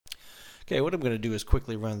Okay, what I'm going to do is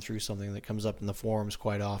quickly run through something that comes up in the forums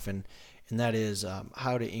quite often, and that is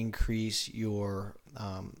how to increase your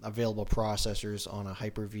available processors on a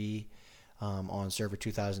Hyper-V on Server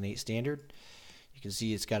 2008 standard. You can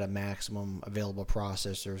see it's got a maximum available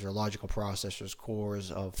processors or logical processors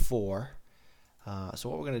cores of 4. So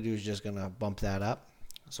what we're going to do is just going to bump that up.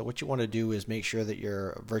 So what you want to do is make sure that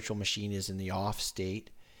your virtual machine is in the off state,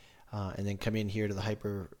 and then come in here to the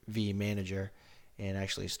Hyper-V manager and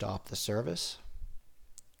actually stop the service.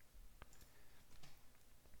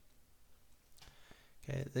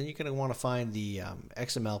 Okay, then you're going to want to find the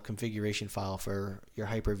XML configuration file for your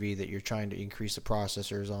Hyper-V that you're trying to increase the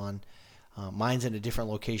processors on. Mine's in a different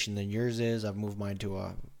location than yours is. I've moved mine to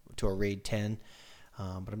a RAID 10,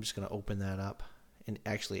 but I'm just going to open that up and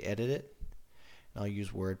actually edit it. And I'll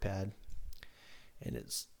use WordPad, and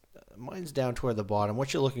mine's down toward the bottom.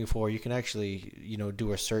 What you're looking for, you can actually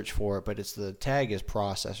do a search for it, but the tag is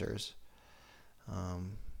processors,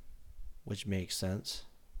 which makes sense.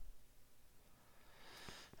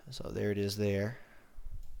 So there it is there,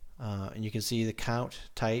 and you can see the count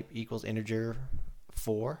type equals integer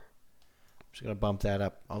 4. I'm just going to bump that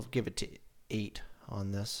up. I'll give it to 8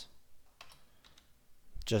 on this,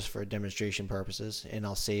 just for demonstration purposes, and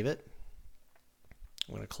I'll save it.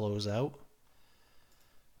 I'm going to close out.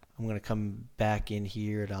 I'm going to come back in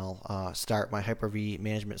here and I'll start my Hyper-V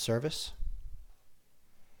management service.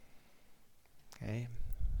 Okay,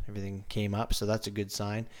 everything came up, so that's a good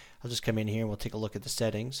sign. I'll just come in here and we'll take a look at the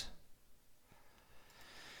settings.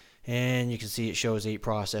 And you can see it shows 8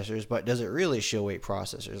 processors, but does it really show 8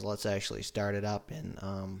 processors? Let's actually start it up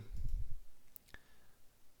and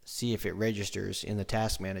see if it registers in the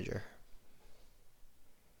task manager.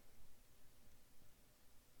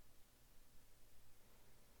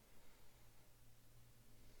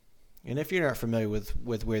 And if you're not familiar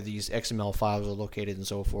with where these XML files are located and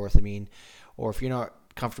so forth, or if you're not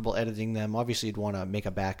comfortable editing them, obviously you'd want to make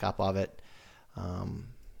a backup of it,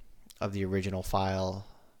 of the original file,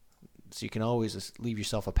 so you can always just leave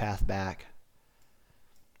yourself a path back.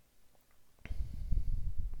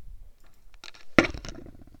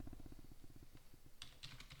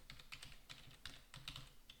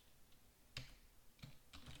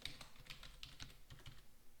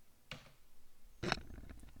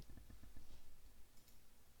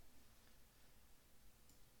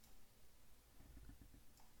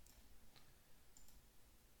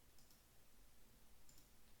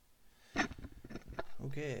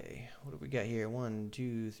 Okay, what have we got here? 1,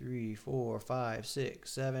 2, 3, 4, 5,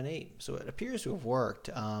 6, 7, 8. So it appears to have worked.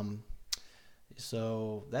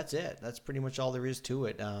 So that's it. That's pretty much all there is to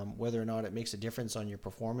it. Whether or not it makes a difference on your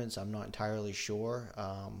performance, I'm not entirely sure.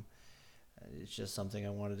 It's just something I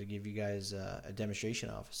wanted to give you guys a demonstration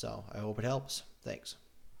of. So I hope it helps. Thanks.